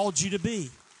has called you to be.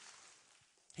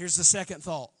 Here's the second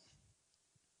thought.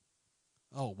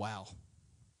 Oh, wow.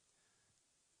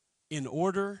 In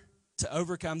order to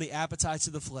overcome the appetites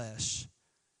of the flesh,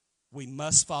 we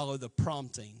must follow the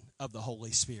prompting of the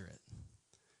Holy Spirit.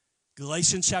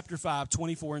 Galatians chapter 5,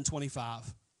 24 and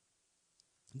 25.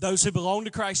 Those who belong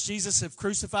to Christ Jesus have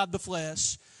crucified the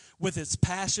flesh with its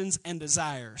passions and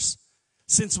desires.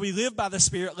 Since we live by the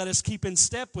Spirit, let us keep in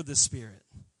step with the Spirit.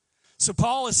 So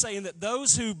Paul is saying that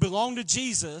those who belong to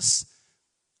Jesus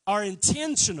are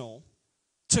intentional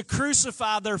to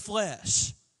crucify their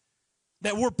flesh.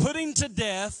 That we're putting to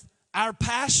death our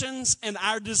passions and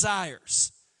our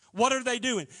desires. What are they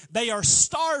doing? They are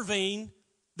starving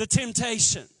the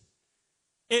temptation.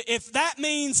 If that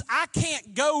means I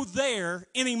can't go there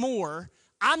anymore,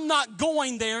 I'm not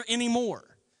going there anymore.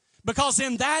 Because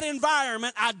in that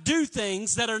environment, I do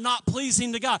things that are not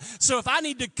pleasing to God. So if I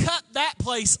need to cut that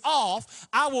place off,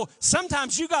 I will.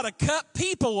 Sometimes you got to cut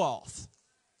people off.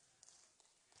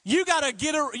 You got to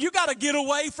get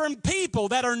away from people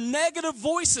that are negative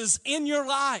voices in your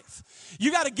life.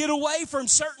 You got to get away from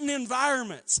certain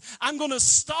environments. I'm going to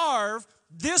starve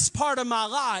this part of my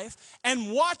life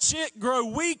and watch it grow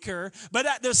weaker, but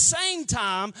at the same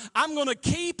time, I'm going to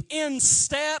keep in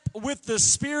step with the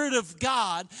Spirit of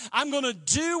God. I'm going to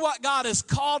do what God has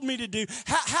called me to do.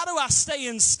 How do I stay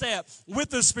in step with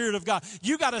the Spirit of God?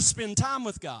 You got to spend time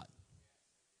with God.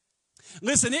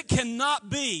 Listen, it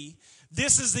cannot be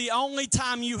this is the only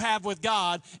time you have with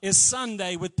God is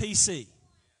Sunday with PC.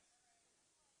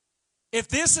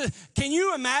 Can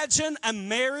you imagine a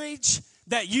marriage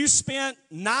that you spent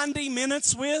 90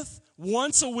 minutes with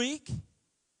once a week?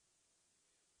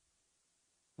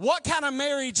 What kind of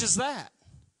marriage is that?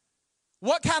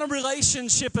 What kind of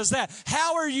relationship is that?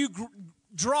 How are you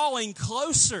drawing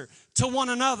closer to one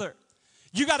another?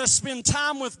 You got to spend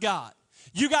time with God.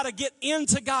 You got to get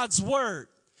into God's Word.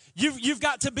 You've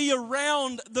got to be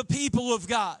around the people of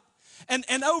God.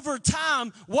 And over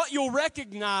time, what you'll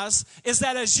recognize is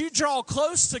that as you draw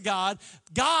close to God,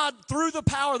 God, through the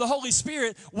power of the Holy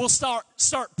Spirit, will start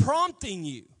prompting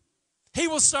you. He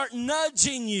will start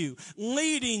nudging you,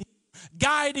 leading,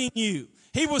 guiding you.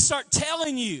 He will start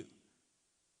telling you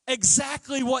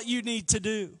exactly what you need to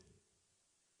do.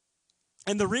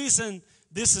 And the reason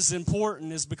this is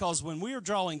important is because when we are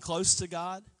drawing close to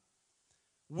God,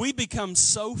 we become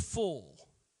so full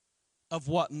of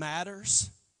what matters,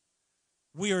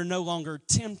 we are no longer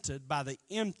tempted by the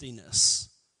emptiness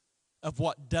of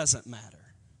what doesn't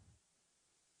matter.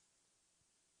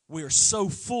 We are so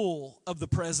full of the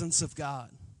presence of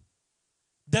God.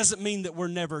 Doesn't mean that we're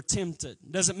never tempted.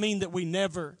 Doesn't mean that we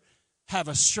never have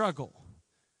a struggle.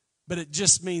 But it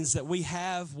just means that we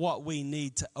have what we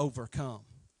need to overcome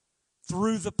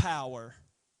through the power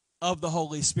of the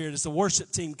Holy Spirit. As the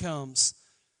worship team comes,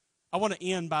 I want to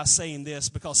end by saying this,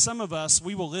 because some of us,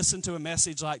 we will listen to a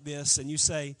message like this and you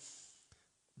say,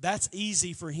 that's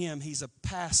easy for him. He's a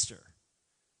pastor.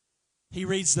 He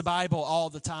reads the Bible all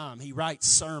the time. He writes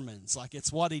sermons like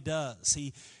it's what he does.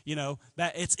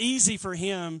 That it's easy for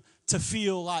him to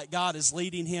feel like God is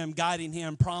leading him, guiding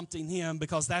him, prompting him,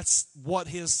 because that's what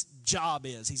his job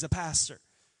is. He's a pastor.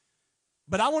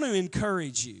 But I want to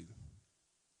encourage you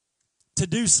to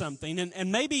do something,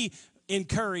 and maybe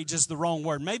encourage is the wrong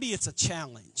word. Maybe it's a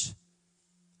challenge.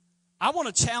 I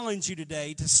want to challenge you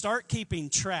today to start keeping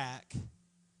track,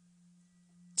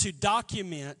 to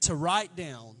document, to write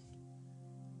down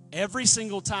every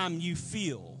single time you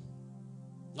feel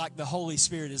like the Holy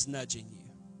Spirit is nudging you.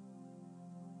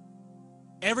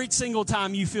 Every single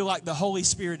time you feel like the Holy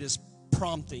Spirit is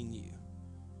prompting you.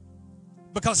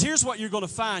 Because here's what you're going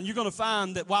to find. You're going to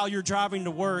find that while you're driving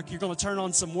to work, you're going to turn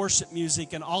on some worship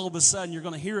music, and all of a sudden you're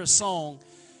going to hear a song.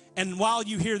 And while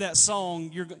you hear that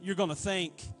song, you're going to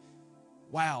think,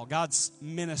 wow, God's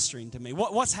ministering to me.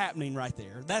 What's happening right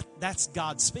there? That's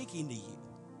God speaking to you.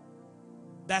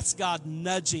 That's God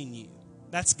nudging you.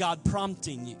 That's God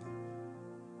prompting you.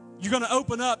 You're going to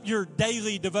open up your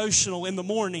daily devotional in the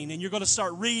morning, and you're going to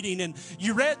start reading. And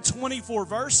you read 24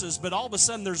 verses, but all of a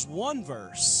sudden there's one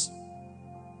verse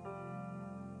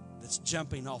that's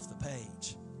jumping off the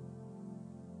page.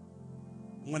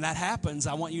 When that happens,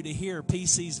 I want you to hear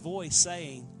PC's voice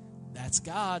saying, that's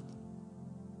God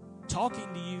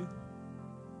talking to you.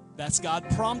 That's God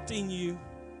prompting you.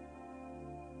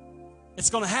 It's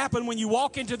going to happen when you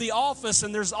walk into the office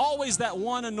and there's always that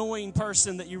one annoying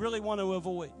person that you really want to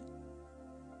avoid.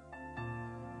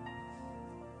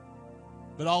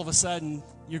 But all of a sudden,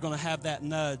 you're going to have that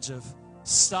nudge of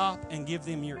stop and give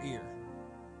them your ear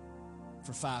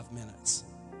for 5 minutes.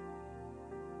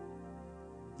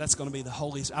 That's going to be the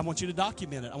Holy Spirit. I want you to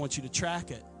document it. I want you to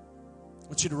track it. I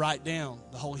want you to write down,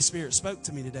 the Holy Spirit spoke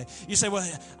to me today. You say, well,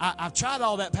 I've tried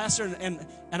all that, Pastor, and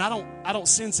I don't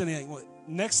sense anything. Well,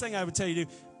 next thing I would tell you to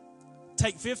do,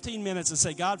 take 15 minutes and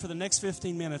say, God, for the next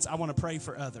 15 minutes, I want to pray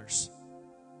for others.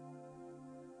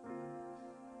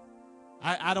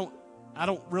 I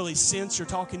don't really sense you're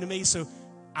talking to me, so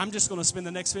I'm just going to spend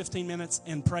the next 15 minutes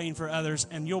in praying for others,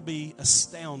 and you'll be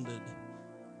astounded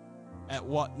at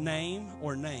what name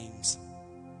or names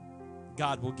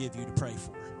God will give you to pray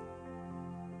for.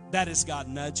 That is God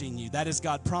nudging you. That is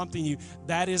God prompting you.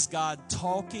 That is God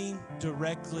talking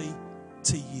directly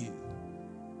to you.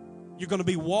 You're going to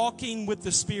be walking with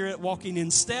the Spirit, walking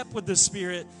in step with the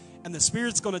Spirit, and the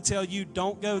Spirit's going to tell you,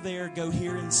 don't go there, go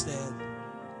here instead.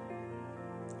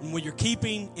 And when you're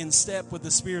keeping in step with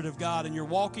the Spirit of God and you're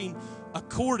walking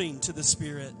according to the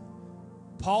Spirit,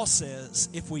 Paul says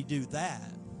if we do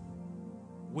that,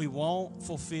 we won't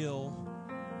fulfill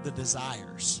the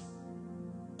desires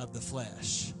of the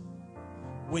flesh.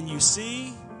 When you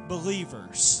see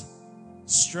believers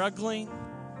struggling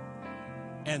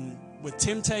and with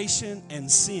temptation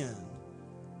and sin,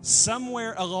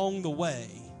 somewhere along the way,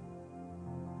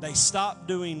 they stopped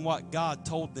doing what God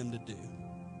told them to do.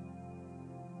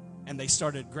 And they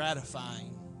started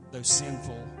gratifying those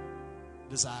sinful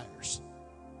desires.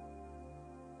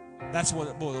 That's what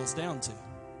it boils down to.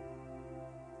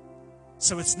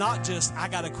 So it's not just, I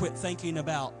got to quit thinking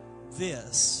about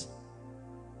this.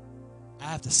 I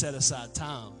have to set aside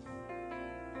time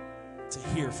to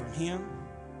hear from Him,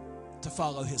 to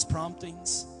follow His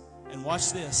promptings. And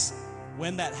watch this.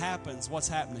 When that happens, what's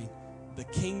happening? The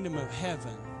kingdom of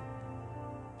heaven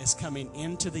is coming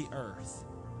into the earth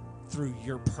through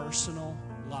your personal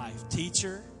life.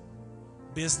 Teacher,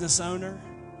 business owner,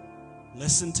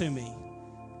 listen to me.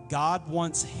 God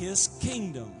wants His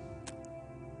kingdom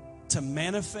to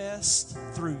manifest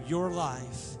through your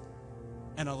life.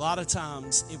 And a lot of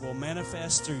times it will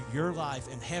manifest through your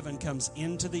life, and heaven comes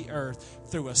into the earth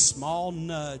through a small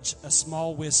nudge, a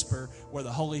small whisper where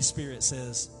the Holy Spirit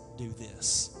says, do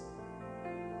this.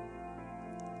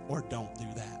 Or don't do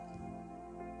that.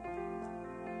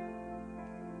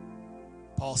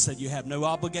 Paul said you have no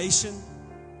obligation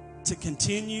to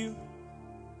continue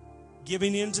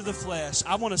giving into the flesh.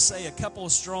 I want to say a couple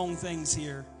of strong things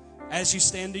here as you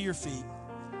stand to your feet.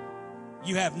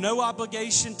 You have no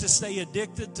obligation to stay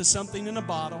addicted to something in a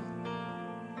bottle.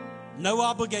 No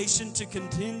obligation to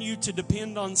continue to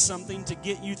depend on something to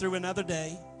get you through another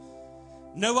day.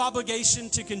 No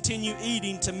obligation to continue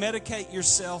eating to medicate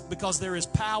yourself, because there is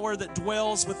power that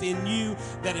dwells within you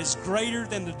that is greater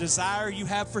than the desire you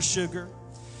have for sugar.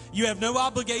 You have no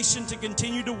obligation to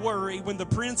continue to worry when the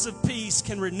Prince of Peace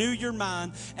can renew your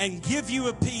mind and give you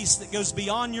a peace that goes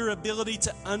beyond your ability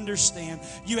to understand.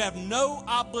 You have no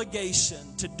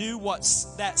obligation to do what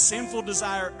that sinful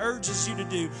desire urges you to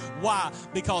do. Why?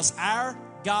 Because our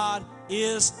God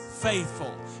is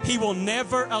faithful. He will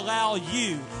never allow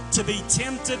you to be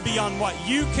tempted beyond what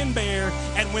you can bear.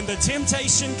 And when the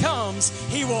temptation comes,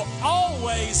 He will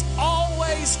always,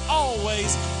 always,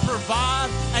 always provide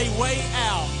a way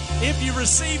out. If you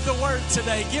receive the word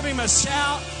today, give Him a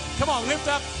shout. Come on, lift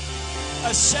up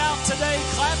a shout today.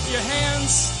 Clap your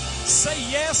hands. Say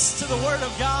yes to the word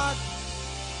of God.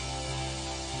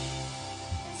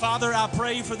 Father, I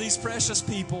pray for these precious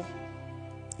people.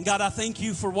 God, I thank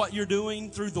You for what You're doing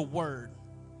through the word.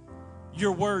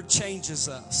 Your word changes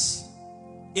us.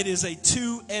 It is a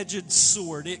two-edged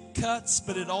sword. It cuts,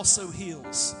 but it also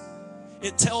heals.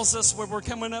 It tells us where we're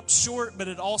coming up short, but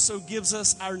it also gives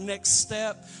us our next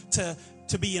step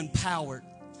to be empowered.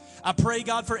 I pray,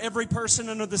 God, for every person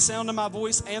under the sound of my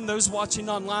voice and those watching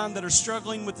online that are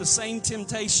struggling with the same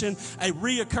temptation, a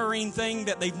reoccurring thing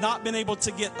that they've not been able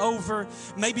to get over.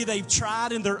 Maybe they've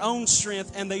tried in their own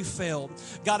strength and they failed.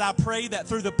 God, I pray that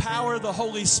through the power of the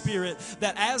Holy Spirit,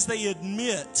 that as they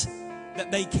admit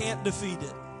that they can't defeat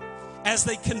it, as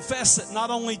they confess it not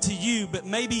only to you, but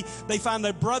maybe they find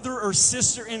a brother or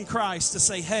sister in Christ to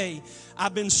say, hey,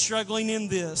 I've been struggling in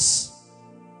this.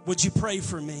 Would you pray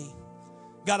for me?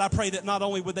 God, I pray that not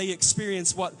only would they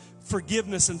experience what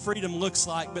forgiveness and freedom looks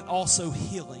like, but also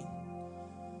healing.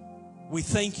 We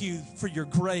thank you for your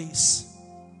grace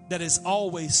that is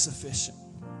always sufficient.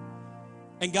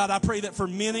 And God, I pray that for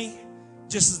many,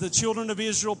 just as the children of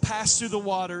Israel passed through the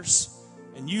waters,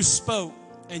 and you spoke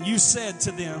and you said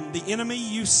to them, the enemy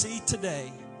you see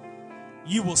today,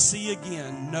 you will see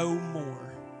again no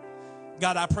more.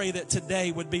 God, I pray that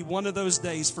today would be one of those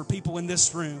days for people in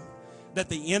this room that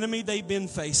the enemy they've been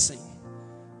facing,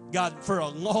 God, for a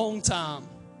long time,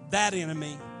 that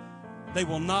enemy, they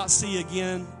will not see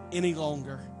again any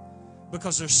longer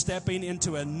because they're stepping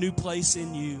into a new place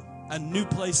in you, a new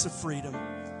place of freedom.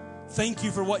 Thank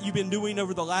you for what you've been doing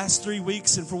over the last 3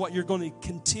 weeks and for what you're going to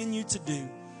continue to do.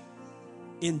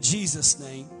 In Jesus'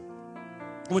 name.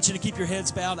 I want you to keep your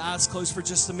heads bowed, eyes closed for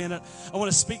just a minute. I want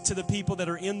to speak to the people that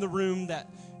are in the room that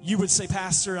you would say,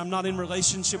 Pastor, I'm not in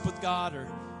relationship with God, or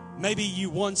maybe you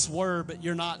once were, but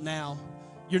you're not now.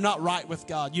 You're not right with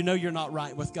God. You know you're not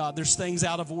right with God. There's things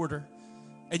out of order.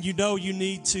 And you know you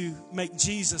need to make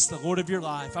Jesus the Lord of your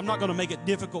life. I'm not going to make it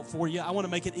difficult for you. I want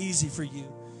to make it easy for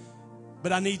you.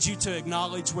 But I need you to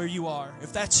acknowledge where you are.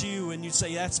 If that's you and you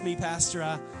say, that's me,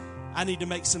 Pastor, I need to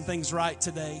make some things right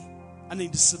today. I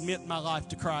need to submit my life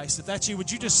to Christ. If that's you,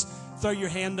 would you just throw your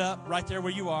hand up right there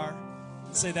where you are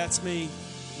and say, that's me.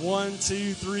 1,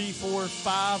 2, 3, 4,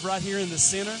 5 right here in the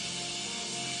center.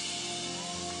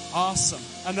 Awesome.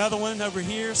 Another one over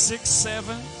here, 6,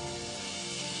 7.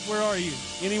 Where are you?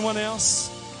 Anyone else?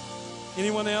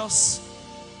 Anyone else?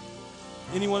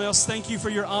 Anyone else? Thank you for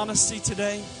your honesty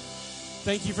today.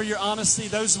 Thank you for your honesty.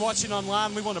 Those watching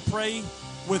online, we want to pray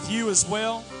with you as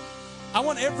well. I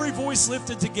want every voice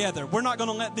lifted together. We're not going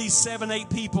to let these 7, 8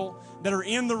 people that are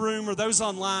in the room or those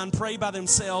online pray by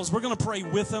themselves. We're going to pray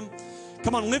with them.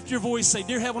 Come on, lift your voice. Say,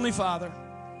 Dear Heavenly Father,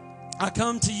 I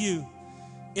come to you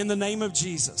in the name of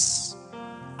Jesus.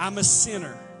 I'm a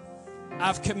sinner.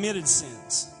 I've committed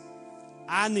sins.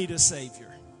 I need a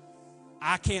Savior.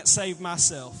 I can't save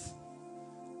myself.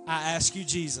 I ask you,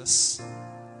 Jesus,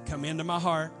 come into my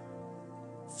heart.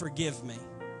 Forgive me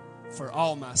for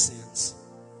all my sins.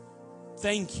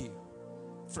 Thank you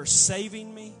for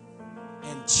saving me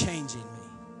and changing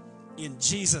me. In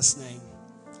Jesus' name,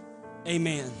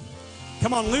 amen.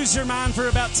 Come on, lose your mind for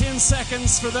about 10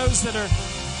 seconds for those that are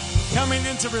coming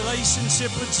into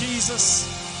relationship with Jesus.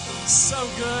 So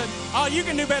good. Oh, you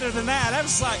can do better than that. That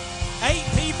was like 8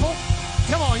 people.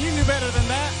 Come on, you can do better than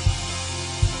that.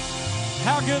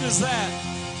 How good is that?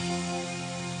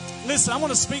 Listen, I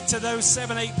want to speak to those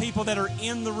 7, 8 people that are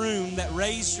in the room that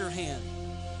raised your hand.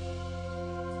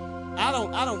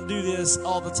 I don't do this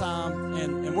all the time,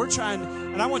 and we're trying,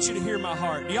 and I want you to hear my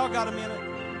heart. Do y'all got a minute?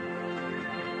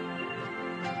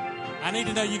 I need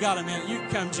to know you got a minute. You can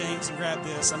come, James, and grab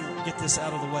this. I'm going to get this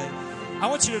out of the way. I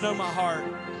want you to know my heart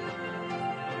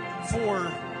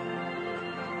for,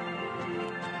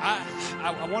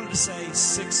 I wanted to say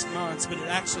 6 months, but it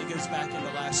actually goes back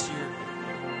into last year.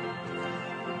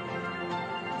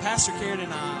 Pastor Karen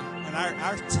and I, and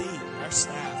our team, our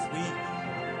staff, we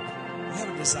have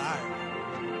a desire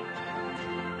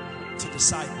to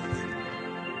disciple people.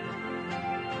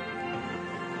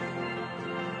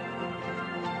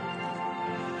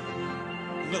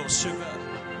 I'm a little shook up.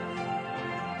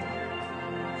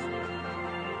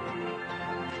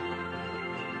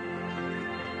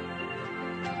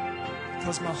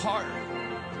 Because my heart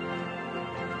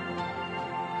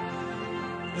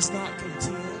is not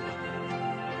content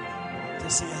to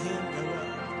see a hand go up.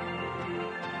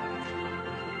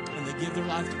 And they give their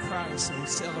life to Christ, and we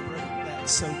celebrate that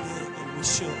so big, and we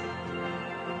should.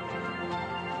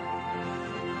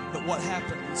 But what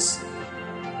happens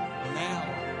now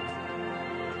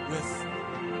with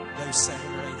those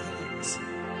 7 or 8 hands?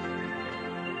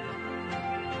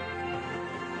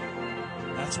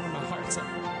 That's where my heart's at.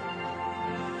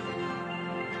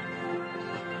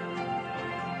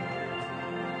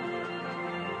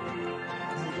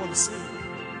 I want to see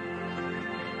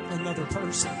another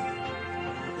person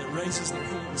that raises their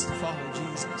hands to follow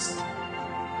Jesus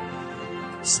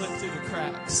slip through the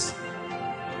cracks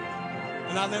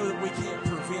And I know that we can't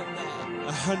prevent that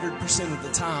 100% of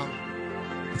the time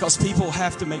because people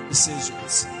have to make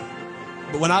decisions.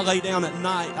 But when I lay down at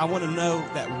night, I want to know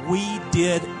that we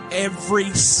did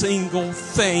every single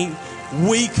thing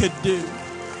we could do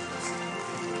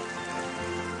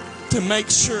to make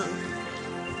sure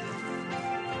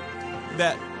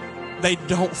that they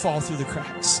don't fall through the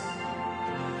cracks.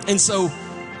 And so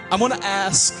I want to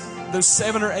ask those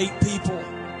 7 or 8 people,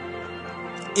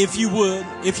 if you would,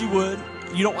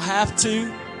 you don't have to,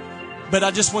 but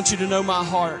I just want you to know my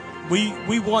heart.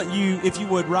 We want you, if you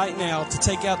would, right now, to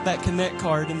take out that Connect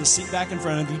card in the seat back in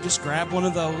front of you. Just grab one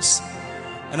of those.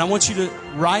 And I want you to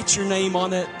write your name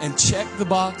on it and check the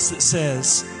box that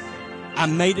says, I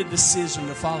made a decision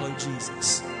to follow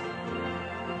Jesus.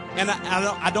 And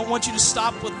I don't want you to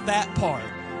stop with that part.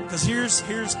 Because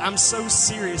here's I'm so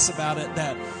serious about it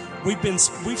that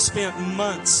we've spent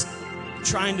months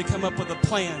trying to come up with a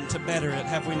plan to better it.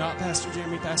 Have we not, Pastor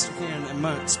Jeremy, Pastor Karen? And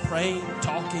months praying,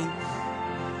 talking.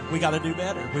 We got to do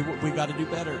better. We got to do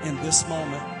better in this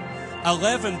moment.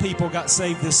 11 people got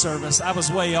saved this service. I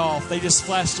was way off. They just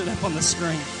flashed it up on the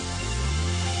screen.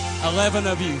 11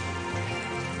 of you.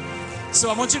 So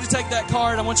I want you to take that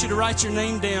card. I want you to write your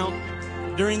name down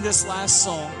during this last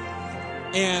song.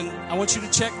 And I want you to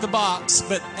check the box.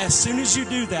 But as soon as you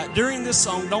do that, during this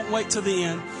song, don't wait till the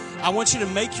end. I want you to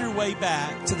make your way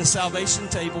back to the salvation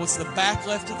table. It's the back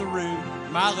left of the room.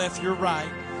 My left, your right.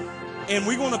 And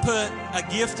we're going to put a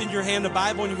gift in your hand, a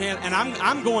Bible in your hand, and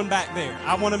I'm going back there.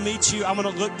 I want to meet you. I want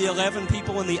to look the 11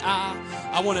 people in the eye.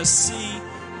 I want to see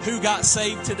who got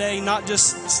saved today, not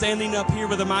just standing up here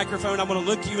with a microphone. I want to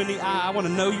look you in the eye. I want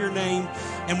to know your name,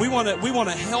 and we want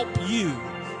to help you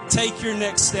take your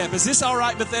next step. Is this all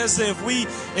right, Bethesda?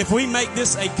 If we make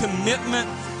this a commitment,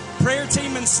 prayer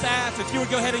team and staff, if you would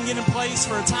go ahead and get in place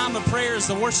for a time of prayer as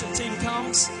the worship team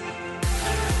comes.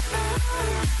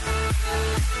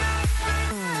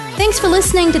 Thanks for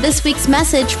listening to this week's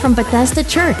message from Bethesda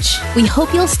Church. We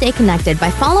hope you'll stay connected by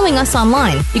following us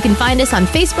online. You can find us on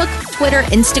Facebook, Twitter,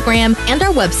 Instagram, and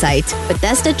our website,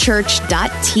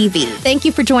 BethesdaChurch.tv. Thank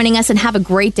you for joining us and have a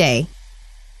great day.